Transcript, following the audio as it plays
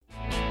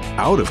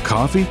Out of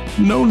coffee?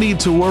 No need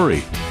to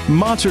worry.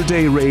 Mater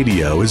Dei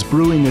Radio is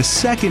brewing a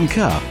second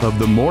cup of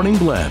the morning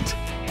blend.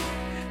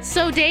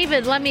 So,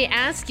 David, let me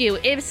ask you,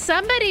 if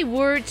somebody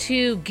were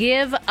to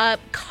give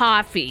up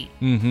coffee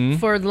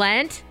for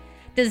Lent,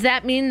 does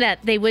that mean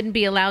that they wouldn't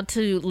be allowed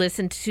to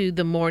listen to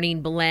the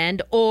morning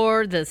blend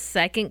or the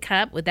second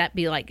cup? Would that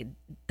be like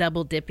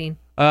double dipping?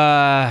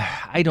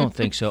 I don't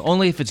think so.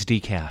 Only if it's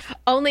decaf.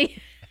 Only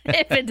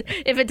if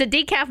it's a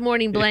decaf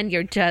morning blend,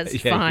 you're just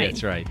fine.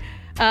 That's right.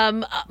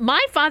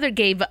 My father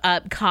gave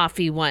up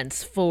coffee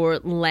once for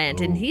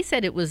Lent, and he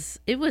said it was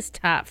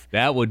tough.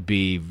 That would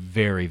be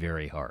very,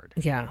 very hard.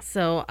 Yeah,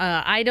 so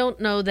I don't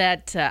know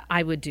that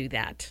I would do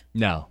that.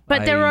 No.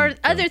 But there are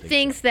other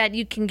things that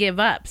you can give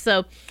up.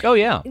 So,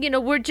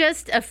 we're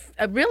just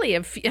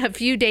a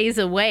few days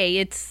away.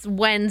 It's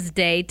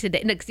Wednesday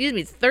today. No, excuse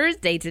me, it's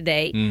Thursday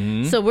today.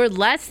 Mm-hmm. So we're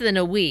less than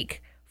a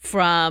week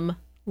from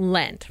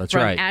Lent. That's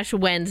from right. Ash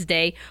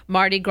Wednesday.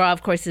 Mardi Gras,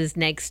 of course, is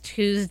next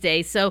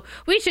Tuesday. So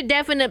we should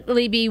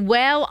definitely be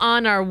well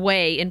on our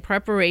way in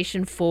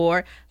preparation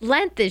for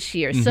Lent this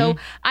year. Mm-hmm. So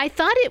I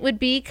thought it would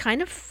be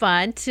kind of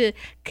fun to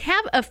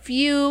have a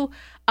few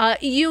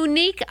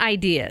unique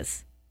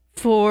ideas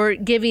for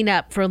giving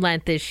up for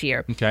Lent this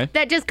year. Okay.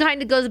 That just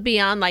kind of goes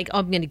beyond like,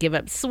 I'm going to give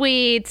up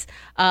sweets.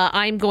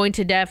 I'm going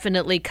to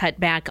definitely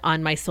cut back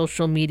on my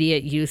social media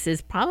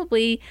uses.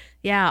 Probably,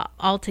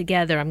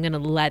 altogether, I'm going to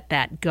let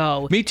that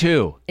go. Me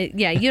too.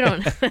 You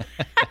don't.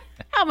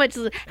 How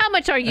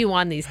much are you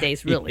on these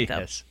days, really, though?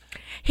 Yes.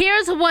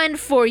 Here's one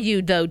for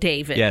you, though,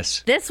 David.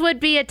 Yes. This would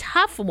be a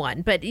tough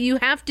one, but you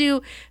have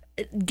to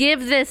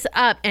give this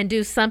up and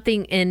do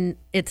something in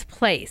its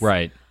place.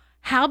 Right.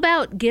 How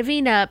about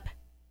giving up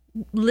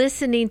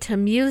listening to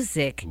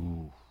music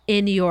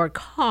in your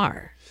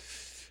car?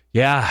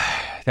 Yeah,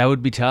 that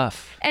would be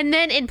tough. And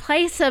then in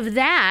place of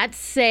that,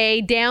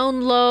 say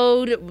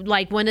download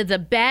like one of the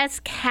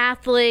best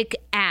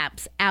Catholic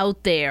apps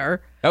out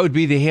there. That would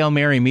be the Hail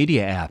Mary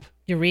Media app.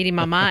 You're reading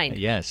my mind.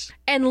 Yes.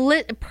 And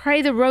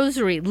pray the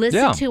rosary.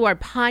 Listen to our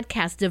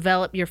podcast,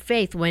 Develop Your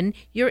Faith, when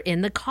you're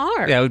in the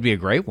car. That would be a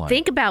great one.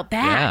 Think about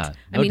that.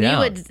 Yeah, no doubt. You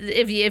would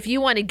if you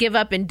want to give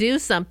up and do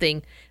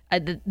something,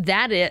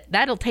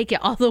 that'll take you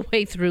all the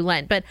way through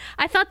Lent. But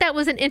I thought that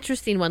was an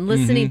interesting one,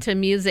 listening to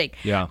music.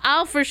 Yeah.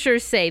 I'll for sure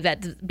say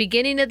that the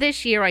beginning of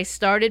this year, I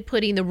started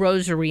putting the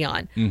rosary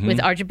on with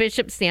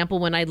Archbishop Sample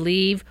when I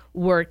leave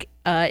work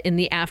in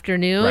the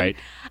afternoon. Right.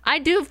 I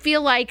do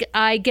feel like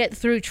I get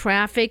through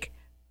traffic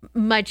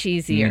much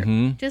easier.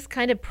 Just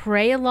kind of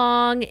pray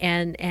along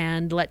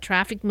and let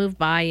traffic move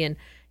by, and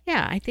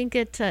I think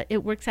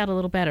it works out a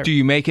little better. Do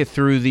you make it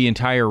through the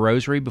entire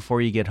rosary before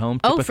you get home,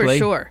 typically? Oh, for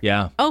sure.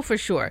 Yeah. Oh, for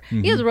sure.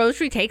 The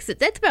rosary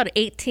that's about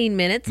 18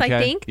 minutes, I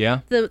think. Yeah.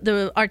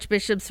 The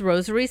Archbishop's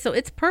rosary, so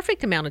it's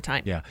perfect amount of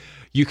time. Yeah.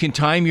 You can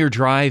time your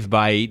drive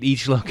by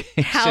each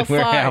location, how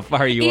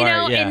far you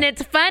are. And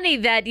it's funny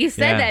that you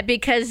said that,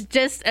 because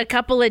just a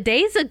couple of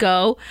days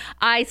ago,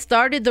 I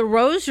started the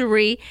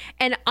rosary,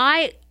 and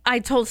I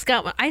told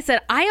Scott, I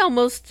said,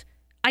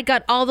 I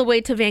got all the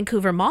way to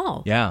Vancouver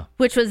Mall. Yeah.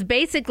 Which was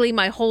basically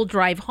my whole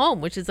drive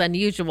home, which is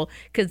unusual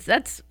because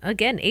that's,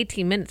 again,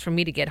 18 minutes for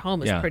me to get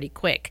home is pretty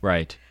quick.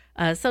 Right.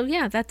 That's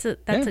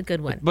a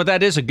good one. But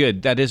that is a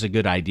good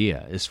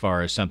idea as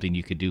far as something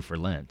you could do for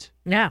Lent.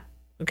 Yeah.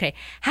 Okay.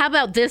 How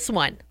about this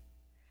one?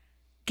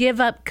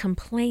 Give up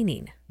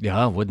complaining.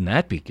 Yeah, wouldn't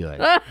that be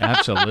good?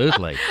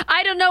 Absolutely.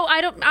 I don't know.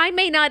 I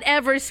may not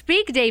ever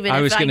speak, David.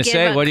 I was going to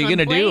say, what are you going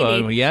to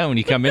do? When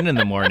you come in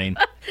the morning.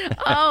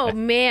 Oh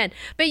man!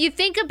 But you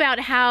think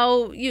about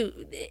how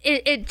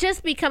it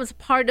just becomes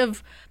part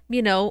of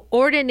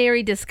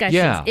ordinary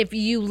discussions if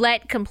you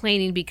let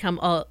complaining become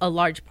a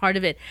large part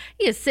of it.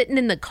 You're sitting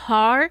in the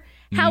car.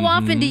 How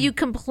often do you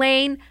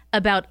complain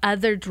about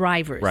other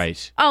drivers?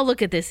 Right. Oh,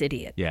 look at this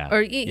idiot. Yeah.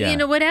 Or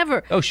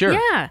whatever. Oh, sure.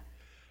 Yeah.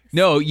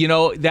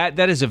 No,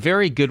 that is a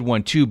very good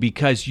one too,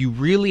 because you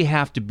really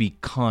have to be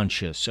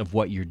conscious of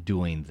what you're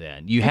doing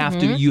then. You have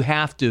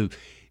to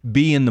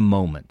be in the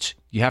moment.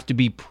 You have to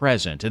be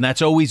present, and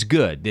that's always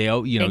good.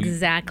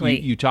 Exactly.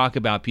 You talk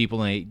about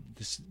people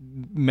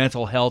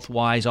mental health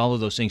wise, all of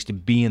those things, to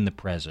be in the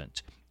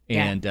present.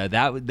 And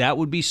that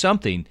would be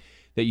something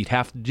that you'd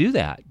have to do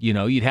that.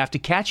 You'd have to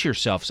catch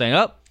yourself saying,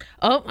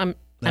 I'm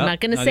not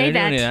going to say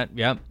that.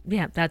 Yeah.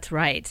 Yeah, that's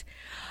right.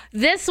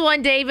 This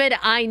one, David,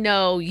 I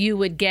know you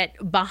would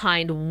get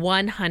behind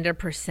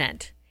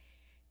 100%.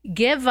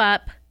 Give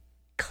up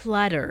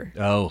clutter.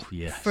 Oh,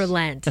 yes. For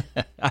Lent.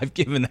 I've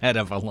given that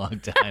up a long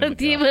time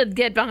ago. You would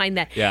get behind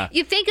that. Yeah.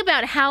 You think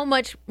about how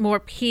much more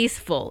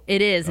peaceful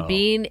it is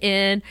being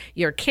in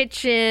your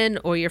kitchen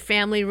or your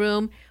family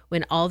room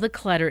when all the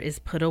clutter is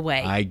put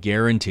away. I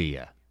guarantee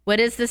you. What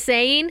is the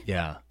saying?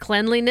 Yeah.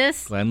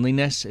 Cleanliness?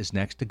 Cleanliness is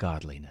next to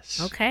godliness.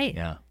 Okay.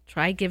 Yeah.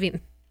 Try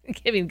giving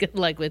good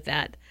luck with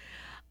that.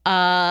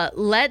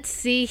 Let's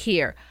see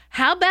here.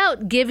 How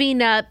about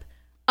giving up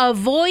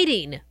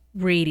avoiding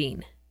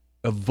reading?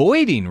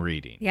 Avoiding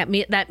reading? Yeah,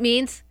 that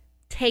means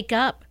take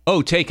up.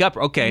 Oh, take up.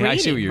 Okay, reading, I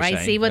see what you're saying.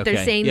 See what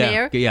they're saying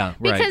there? Yeah,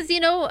 right. Because,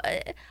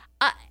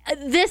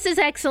 this is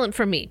excellent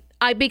for me.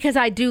 because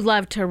I do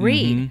love to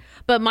read.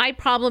 But my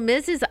problem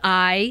is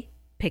I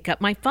pick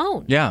up my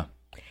phone. Yeah.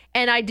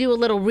 And I do a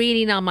little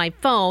reading on my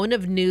phone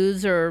of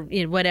news or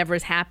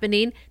whatever's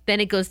happening. Then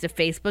it goes to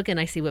Facebook and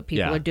I see what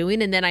people are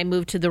doing. And then I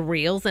move to the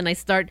reels and I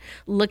start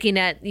looking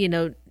at,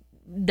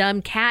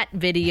 dumb cat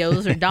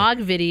videos or dog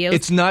videos.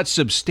 It's not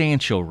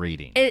substantial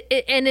reading.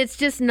 And it's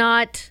just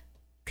not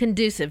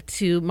conducive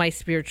to my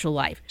spiritual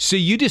life. So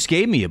you just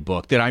gave me a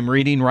book that I'm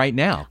reading right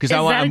now. Is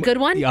that a good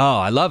one? Oh,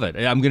 I love it.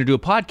 I'm going to do a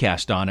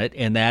podcast on it.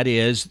 And that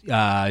is...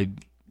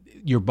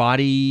 Your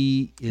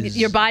body is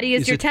your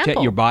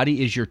temple. Your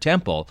body is your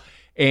temple.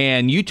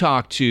 And you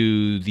talked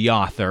to the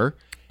author,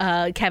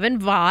 Kevin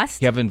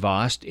Vost.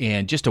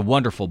 And just a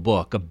wonderful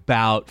book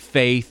about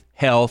faith,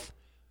 health,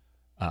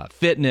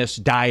 fitness,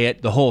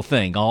 diet, the whole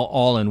thing,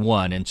 all in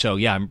one. And so,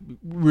 yeah, I'm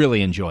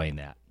really enjoying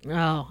that.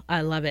 Oh,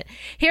 I love it.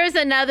 Here's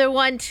another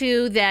one,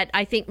 too, that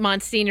I think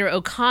Monsignor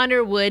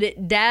O'Connor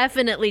would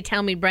definitely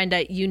tell me,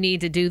 Brenda, you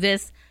need to do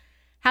this.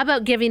 How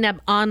about giving up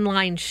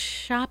online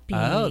shopping?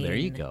 Oh, there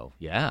you go.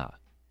 Yeah.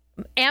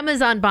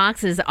 Amazon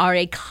boxes are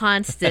a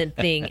constant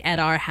thing at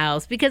our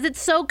house because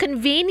it's so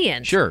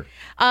convenient. Sure.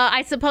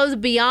 I suppose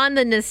beyond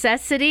the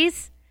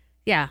necessities,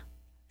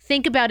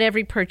 think about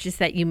every purchase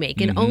that you make.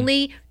 And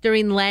only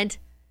during Lent,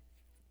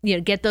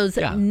 get those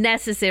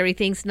necessary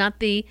things, not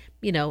the,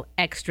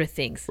 extra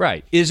things.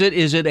 Right. Is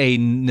it a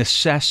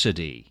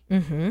necessity,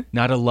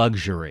 not a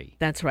luxury?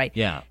 That's right.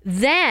 Yeah.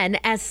 Then,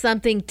 as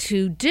something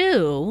to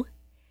do...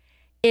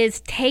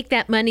 is take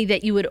that money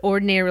that you would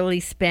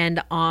ordinarily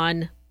spend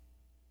on,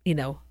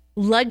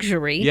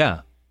 luxury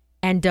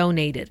and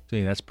donate it.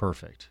 See, that's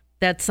perfect.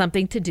 That's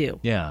something to do.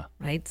 Yeah.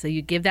 Right? So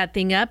you give that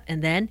thing up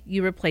and then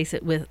you replace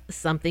it with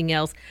something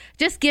else.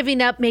 Just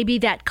giving up maybe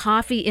that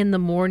coffee in the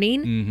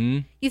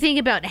morning. You think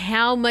about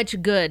how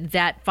much good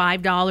that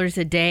 $5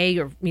 a day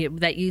or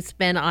that you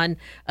spend on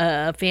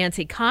a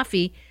fancy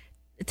coffee,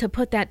 to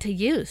put that to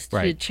use,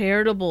 to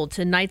charitable,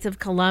 to Knights of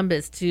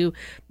Columbus, to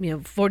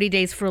 40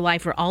 Days for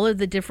Life, or all of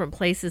the different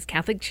places,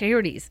 Catholic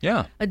charities.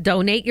 Yeah.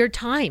 Donate your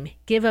time.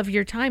 Give of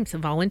your time to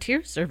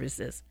volunteer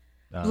services.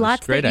 That's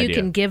Lots a great that you idea.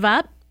 can give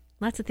up.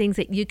 Lots of things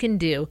that you can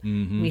do.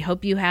 We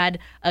hope you had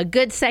a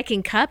good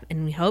second cup,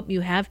 and we hope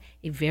you have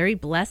a very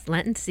blessed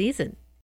Lenten season.